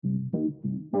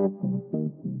That's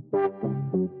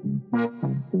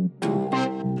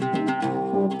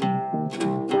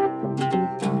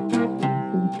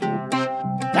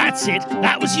it.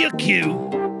 That was your cue.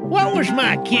 What was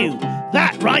my cue?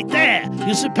 That right there.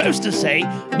 You're supposed to say,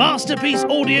 Masterpiece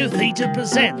Audio Theatre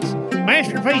presents.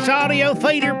 Masterpiece Audio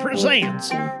Theatre presents.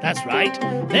 That's right.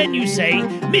 Then you say,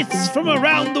 Myths from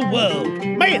Around the World.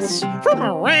 Myths from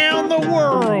Around the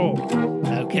World.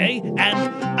 Okay,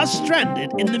 and a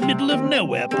Stranded in the Middle of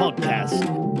Nowhere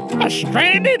podcast. A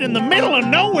Stranded in the Middle of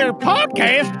Nowhere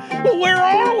podcast? Well, where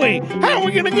are we? How are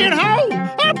we going to get home?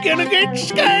 I'm going to get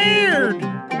scared.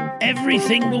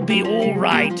 Everything will be all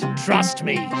right, trust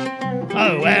me.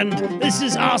 Oh, and this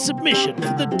is our submission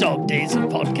for the Dog Days of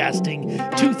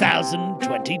Podcasting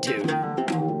 2022.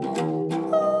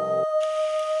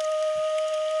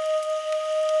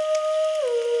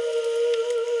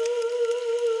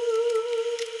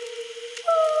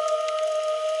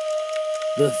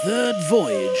 The Third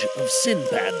Voyage of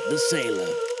Sinbad the Sailor.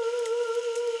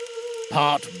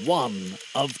 Part 1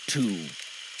 of 2.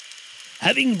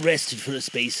 Having rested for a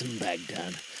space in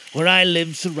Baghdad, where I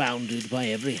lived surrounded by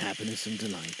every happiness and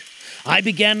delight, I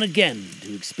began again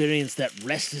to experience that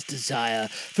restless desire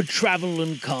for travel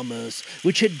and commerce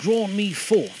which had drawn me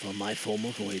forth on my former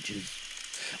voyages.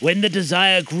 When the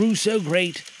desire grew so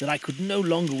great that I could no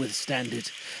longer withstand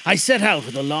it, I set out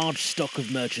with a large stock of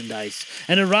merchandise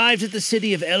and arrived at the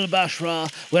city of El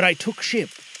Bashra, where I took ship,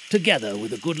 together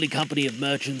with a goodly company of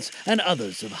merchants and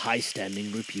others of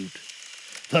high-standing repute.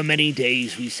 For many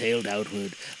days we sailed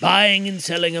outward, buying and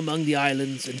selling among the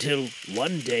islands, until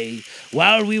one day,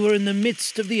 while we were in the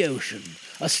midst of the ocean,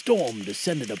 a storm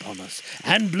descended upon us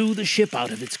and blew the ship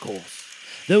out of its course.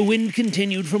 The wind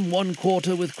continued from one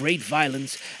quarter with great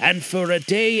violence, and for a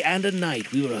day and a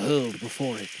night we were hurled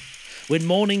before it. When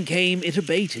morning came, it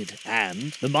abated,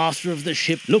 and the master of the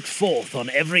ship looked forth on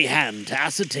every hand to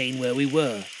ascertain where we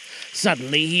were.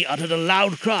 Suddenly he uttered a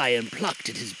loud cry and plucked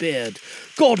at his beard.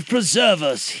 "God preserve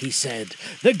us," he said.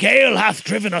 "The gale hath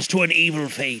driven us to an evil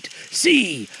fate.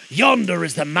 See, yonder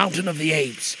is the mountain of the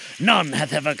apes. None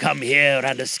hath ever come here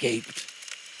and escaped."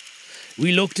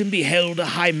 We looked and beheld a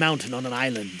high mountain on an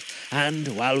island, and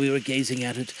while we were gazing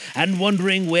at it, and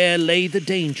wondering where lay the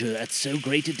danger at so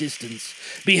great a distance,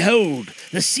 behold,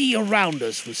 the sea around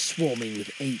us was swarming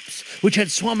with apes, which had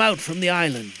swum out from the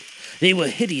island. They were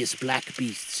hideous black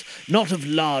beasts, not of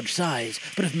large size,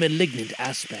 but of malignant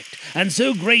aspect, and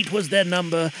so great was their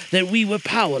number that we were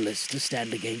powerless to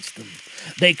stand against them.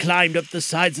 They climbed up the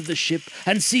sides of the ship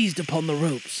and seized upon the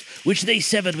ropes, which they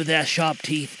severed with their sharp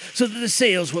teeth, so that the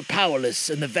sails were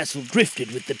powerless and the vessel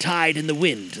drifted with the tide and the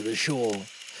wind to the shore.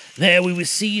 There we were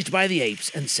seized by the apes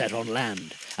and set on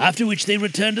land, after which they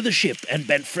returned to the ship and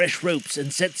bent fresh ropes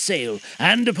and set sail,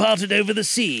 and departed over the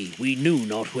sea, we knew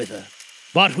not whither.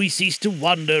 But we ceased to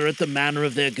wonder at the manner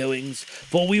of their goings,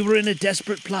 for we were in a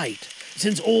desperate plight,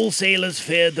 since all sailors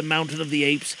feared the mountain of the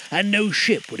apes, and no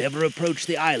ship would ever approach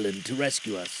the island to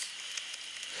rescue us.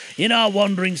 In our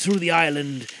wanderings through the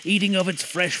island, eating of its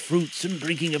fresh fruits and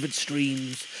drinking of its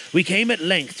streams, we came at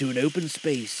length to an open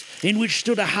space, in which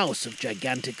stood a house of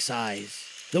gigantic size.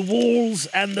 The walls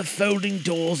and the folding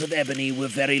doors of ebony were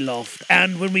very loft,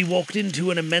 and when we walked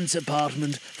into an immense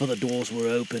apartment, for the doors were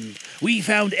open, we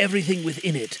found everything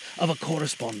within it of a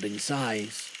corresponding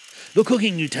size. The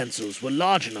cooking utensils were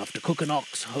large enough to cook an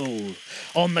ox whole.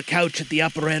 On the couch at the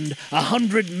upper end,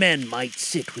 100 men might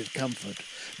sit with comfort,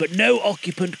 but no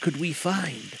occupant could we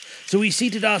find, so we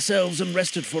seated ourselves and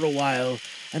rested for a while,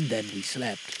 and then we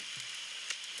slept.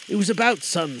 It was about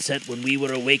sunset when we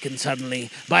were awakened suddenly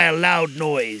by a loud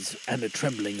noise and a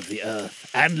trembling of the earth,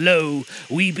 and lo,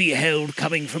 we beheld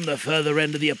coming from the further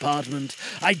end of the apartment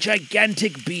a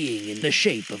gigantic being in the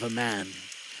shape of a man.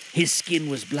 His skin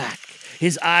was black,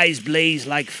 his eyes blazed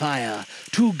like fire,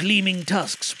 2 gleaming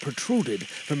tusks protruded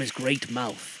from his great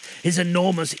mouth, his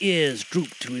enormous ears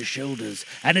drooped to his shoulders,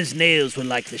 and his nails were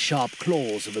like the sharp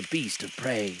claws of a beast of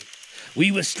prey. We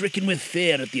were stricken with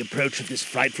fear at the approach of this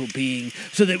frightful being,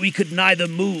 so that we could neither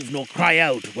move nor cry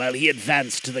out while he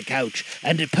advanced to the couch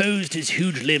and deposed his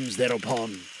huge limbs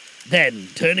thereupon. Then,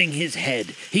 turning his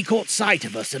head, he caught sight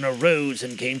of us and arose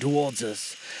and came towards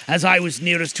us. As I was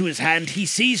nearest to his hand, he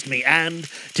seized me and,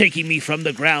 taking me from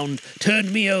the ground,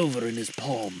 turned me over in his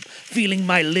palm, feeling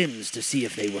my limbs to see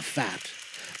if they were fat.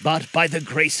 But by the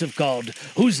grace of God,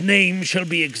 whose name shall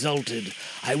be exalted,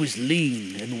 I was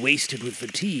lean and wasted with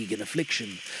fatigue and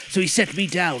affliction. So he set me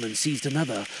down and seized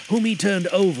another, whom he turned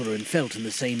over and felt in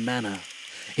the same manner.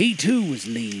 He too was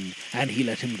lean, and he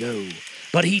let him go.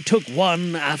 But he took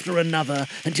one after another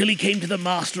until he came to the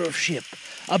master of ship,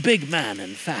 a big man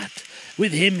and fat,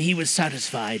 With him he was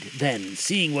satisfied. Then,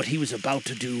 seeing what he was about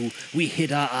to do, we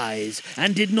hid our eyes,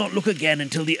 and did not look again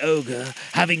until the ogre,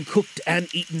 having cooked and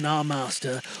eaten our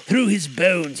master, threw his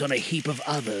bones on a heap of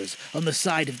others on the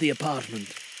side of the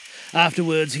apartment.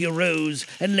 Afterwards he arose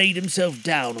and laid himself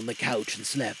down on the couch and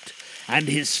slept, and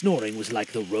his snoring was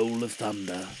like the roll of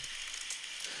thunder.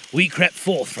 We crept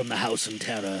forth from the house in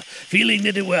terror, feeling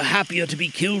that it were happier to be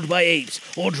killed by apes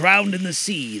or drowned in the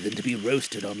sea than to be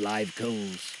roasted on live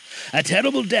coals. A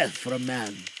terrible death for a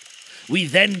man. We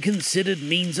then considered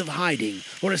means of hiding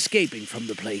or escaping from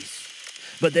the place.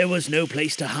 But there was no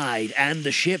place to hide, and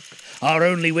the ship, our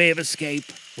only way of escape,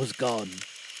 was gone.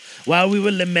 While we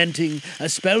were lamenting, a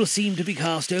spell seemed to be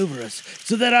cast over us,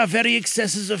 so that our very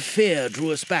excesses of fear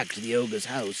drew us back to the ogre's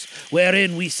house,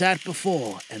 wherein we sat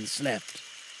before and slept.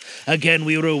 Again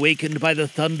we were awakened by the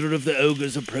thunder of the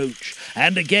ogre's approach,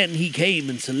 and again he came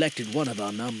and selected one of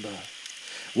our number.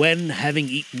 When, having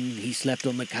eaten, he slept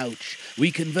on the couch,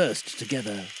 we conversed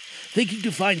together. Thinking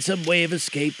to find some way of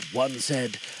escape, one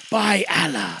said, by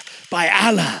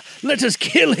Allah, let us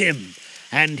kill him!"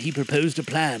 And he proposed a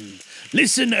plan.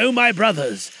 "Listen, O my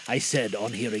brothers," I said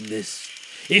on hearing this.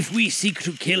 "If we seek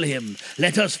to kill him,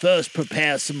 let us first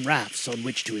prepare some rafts on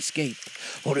which to escape,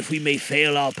 or if we may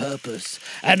fail our purpose,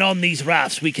 and on these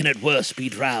rafts we can at worst be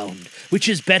drowned, which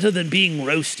is better than being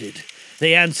roasted."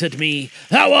 They answered me,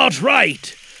 "Thou art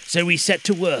right!" So we set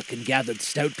to work and gathered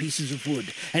stout pieces of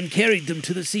wood and carried them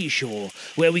to the seashore,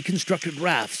 where we constructed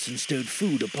rafts and stowed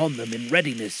food upon them in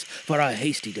readiness for our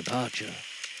hasty departure.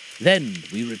 Then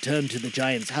we returned to the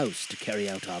giant's house to carry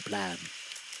out our plan.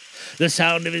 The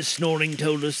sound of his snoring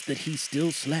told us that he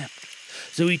still slept,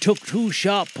 so we took 2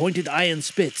 sharp-pointed iron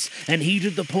spits and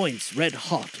heated the points red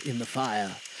hot in the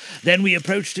fire. Then we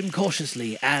approached him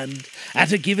cautiously and,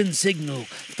 at a given signal,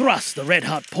 thrust the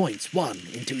red-hot points one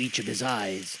into each of his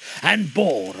eyes, and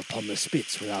bore upon the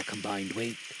spits with our combined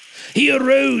weight. He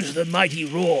arose with a mighty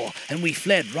roar, and we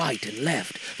fled right and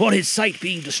left, for his sight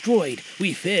being destroyed,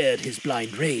 we feared his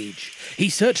blind rage. He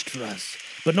searched for us,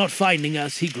 but not finding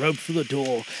us, he groped for the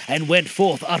door, and went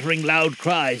forth uttering loud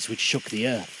cries which shook the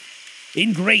earth.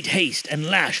 In great haste, and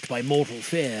lashed by mortal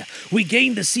fear, we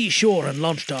gained the seashore and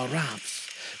launched our rafts.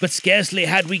 But scarcely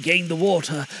had we gained the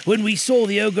water when we saw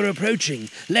the ogre approaching,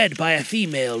 led by a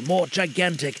female more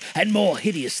gigantic and more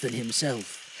hideous than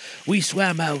himself. We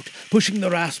swam out, pushing the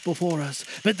rafts before us,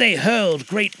 but they hurled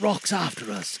great rocks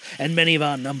after us, and many of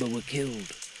our number were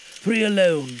killed. 3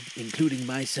 alone, including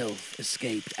myself,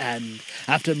 escaped, and,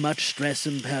 after much stress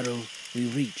and peril, we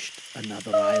reached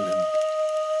another island.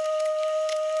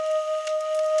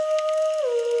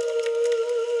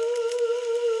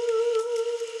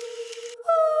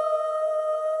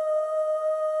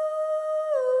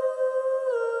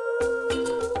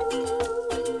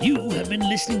 You have been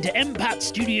listening to Empath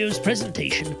Studios'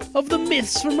 presentation of The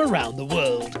Myths from Around the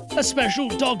World, a special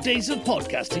Dog Days of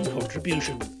Podcasting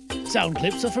contribution. Sound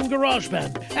clips are from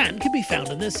GarageBand and can be found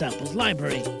in their samples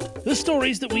library. The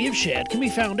stories that we have shared can be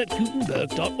found at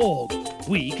Gutenberg.org.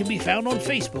 We can be found on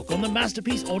Facebook on the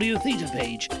Masterpiece Audio Theatre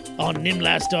page, on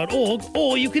nimlas.org,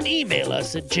 or you can email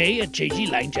us at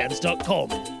j@jglangjans.com.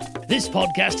 This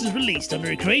podcast is released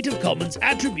under a Creative Commons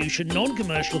Attribution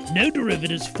Non-Commercial No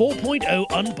Derivatives 4.0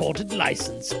 Unported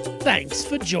license. Thanks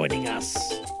for joining us.